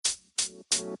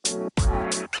Hey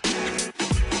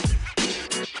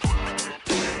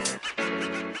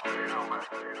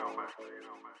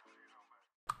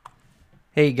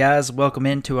guys, welcome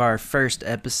into our first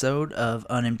episode of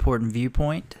Unimportant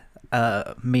Viewpoint.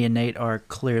 Me and Nate are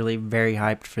clearly very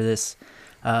hyped for this.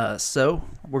 So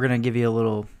we're going to give you a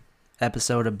little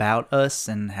episode about us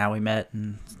and how we met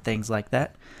and things like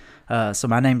that. So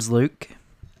my name's Luke.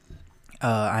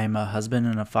 I am a husband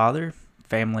and a father.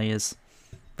 Family is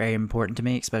very important to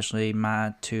me, especially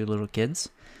my two little kids.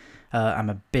 I'm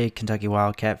a big Kentucky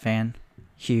Wildcat fan,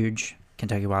 huge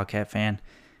Kentucky Wildcat fan,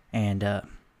 and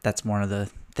that's one of the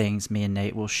things me and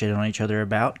Nate will shit on each other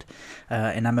about.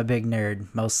 And I'm a big nerd,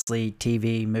 mostly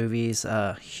TV, movies,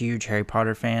 huge Harry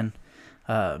Potter fan,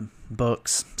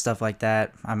 books, stuff like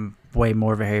that. I'm way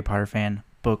more of a Harry Potter fan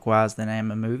book-wise than I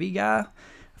am a movie guy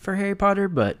for Harry Potter,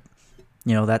 but,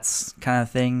 you know, that's kind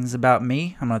of things about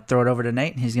me. I'm going to throw it over to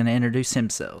Nate, and he's going to introduce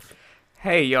himself.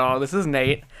 Hey, y'all, this is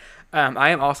Nate.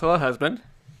 I am also a husband.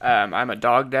 I'm a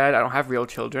dog dad. I don't have real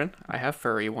children. I have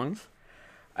furry ones.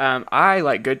 I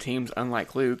like good teams,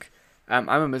 unlike Luke. I'm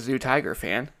a Mizzou Tiger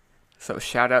fan, so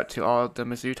shout out to all the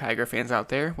Mizzou Tiger fans out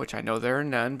there, which I know there are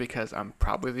none because I'm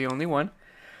probably the only one.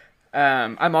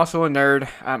 I'm also a nerd.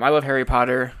 I love Harry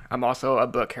Potter. I'm also a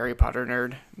book Harry Potter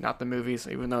nerd, not the movies,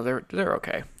 even though they're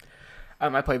okay.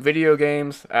 I play video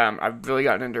games. I've really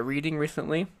gotten into reading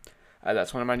recently.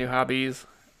 That's one of my new hobbies.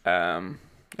 And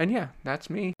yeah, that's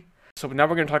me. So now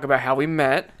we're going to talk about how we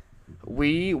met.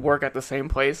 We work at the same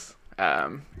place.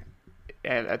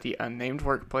 At the unnamed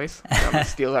workplace. I'm going to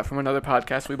steal that from another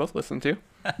podcast we both listen to.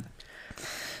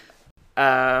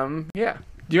 Yeah. Do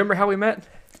you remember how we met?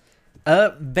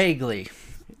 Vaguely.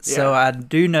 Yeah. So I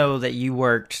do know that you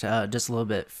worked just a little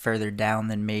bit further down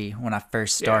than me when I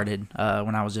first started,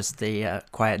 when I was just the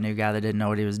quiet new guy that didn't know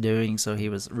what he was doing, so he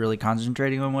was really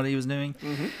concentrating on what he was doing.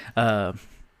 Mm-hmm.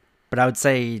 But I would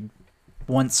say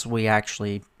once we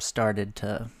actually started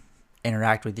to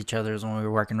interact with each other is when we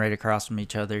were working right across from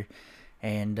each other,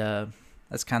 and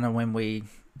that's kind of when we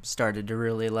started to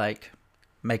really like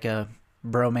make a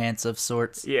bromance of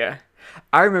sorts. Yeah.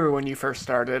 I remember when you first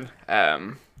started,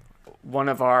 one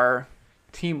of our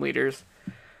team leaders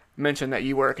mentioned that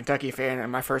you were a Kentucky fan,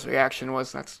 and my first reaction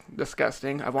was, that's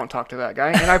disgusting, I won't talk to that guy,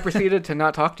 and I proceeded to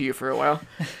not talk to you for a while.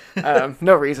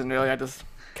 No reason really, I just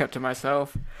kept to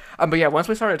myself. But yeah, once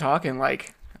we started talking,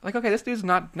 like okay, this dude's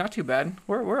not too bad.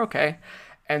 We're okay.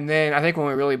 And then I think when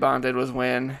we really bonded was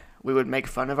when we would make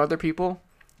fun of other people.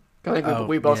 I think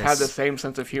we both had the same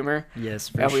sense of humor. Yes,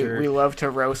 for sure. We love to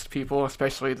roast people,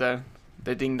 especially the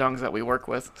ding-dongs that we work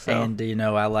with. So. And, you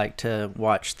know, I like to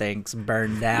watch things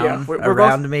burn down we're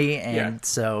around both, me. And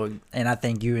and I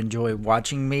think you enjoy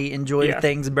watching me enjoy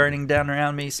things burning down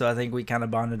around me. So I think we kind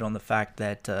of bonded on the fact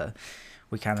that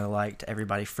we kind of liked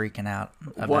everybody freaking out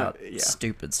about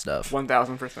stupid stuff.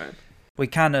 1,000%. We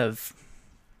kind of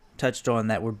touched on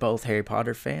that we're both Harry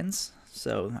Potter fans.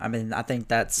 So, I mean, I think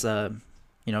that's,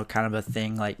 you know, kind of a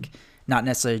thing, like, not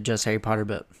necessarily just Harry Potter,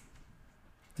 but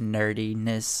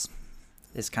nerdiness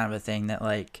is kind of a thing that,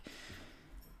 like,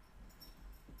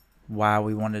 why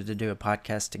we wanted to do a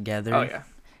podcast together. Oh, yeah.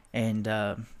 And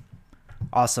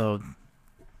also,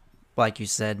 like you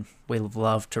said, we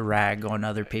love to rag on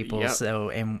other people. Yep. So,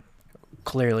 and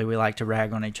clearly we like to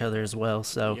rag on each other as well.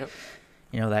 So,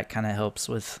 you know, that kind of helps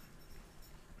with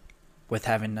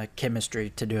having a chemistry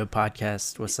to do a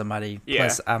podcast with somebody. Yeah.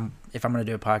 Plus, if I'm going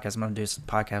to do a podcast, I'm going to do a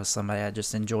podcast with somebody I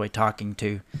just enjoy talking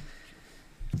to.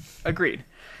 Agreed.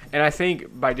 And I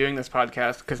think by doing this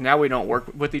podcast, because now we don't work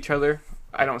with each other,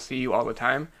 I don't see you all the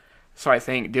time. So I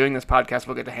think doing this podcast,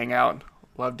 we'll get to hang out.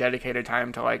 We'll have dedicated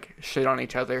time to like shit on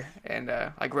each other and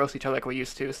like roast each other like we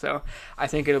used to. So I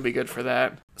think it'll be good for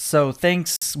that. So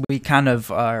things we kind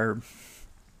of are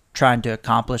trying to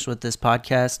accomplish with this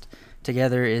podcast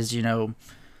together is, you know,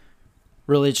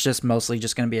 really it's just mostly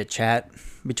just going to be a chat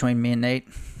between me and Nate,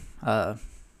 kind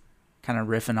of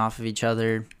riffing off of each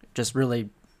other. Just really,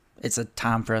 it's a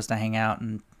time for us to hang out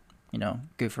and, you know,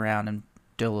 goof around and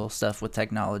do a little stuff with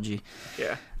technology.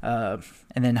 Yeah.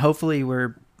 And then hopefully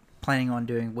we're planning on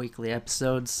doing weekly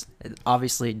episodes. It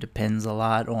obviously depends a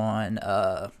lot on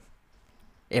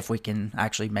if we can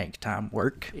actually make time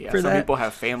work for some that. people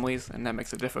have families, and that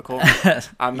makes it difficult.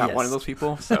 I'm not one of those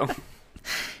people, so.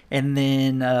 And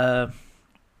then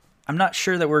I'm not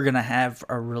sure that we're going to have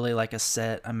a really like a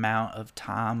set amount of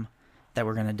time that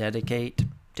we're going to dedicate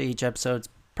to each episode. It's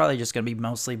probably just going to be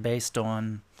mostly based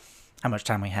on how much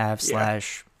time we have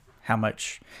 / how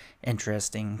much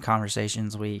interesting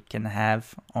conversations we can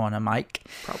have on a mic.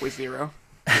 Probably 0.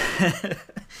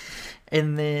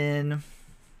 And then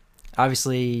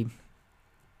obviously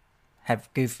have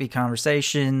goofy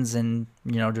conversations and,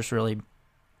 just really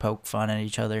poke fun at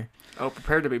each other. Oh,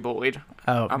 prepare to be bullied.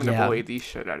 Oh, I'm going to bully the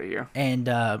shit out of you. And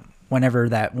whenever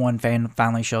that one fan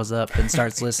finally shows up and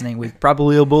starts listening, we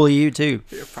probably will bully you too.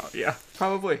 Yeah,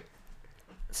 probably.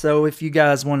 So if you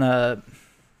guys want to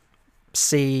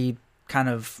see kind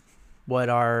of what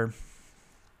our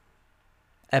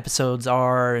episodes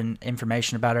are and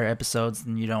information about our episodes,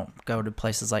 then you don't go to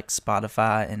places like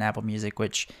Spotify and Apple Music,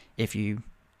 which if you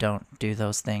don't do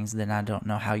those things, then I don't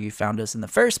know how you found us in the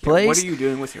first place. What are you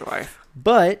doing with your life?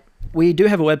 But we do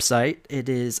have a website. It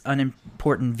is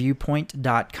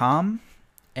unimportantviewpoint.com,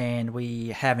 and we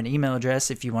have an email address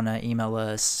if you want to email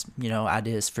us,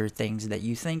 ideas for things that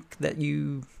you think that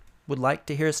you would like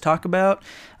to hear us talk about.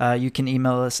 You can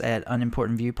email us at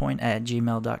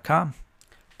unimportantviewpoint@gmail.com.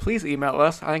 Please email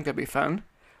us. I think that'd be fun.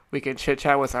 We can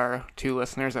chit-chat with our 2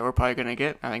 listeners that we're probably going to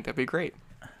get. I think that'd be great.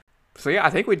 So yeah,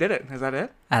 I think we did it. Is that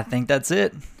it? I think that's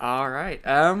it. All right. You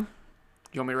want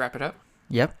me to wrap it up?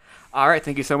 Yep. All right.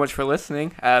 Thank you so much for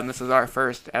listening. This is our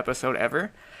first episode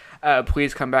ever.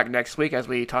 Please come back next week as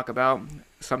we talk about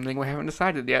something we haven't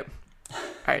decided yet. All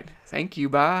right. Thank you.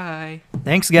 Bye.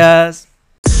 Thanks, guys.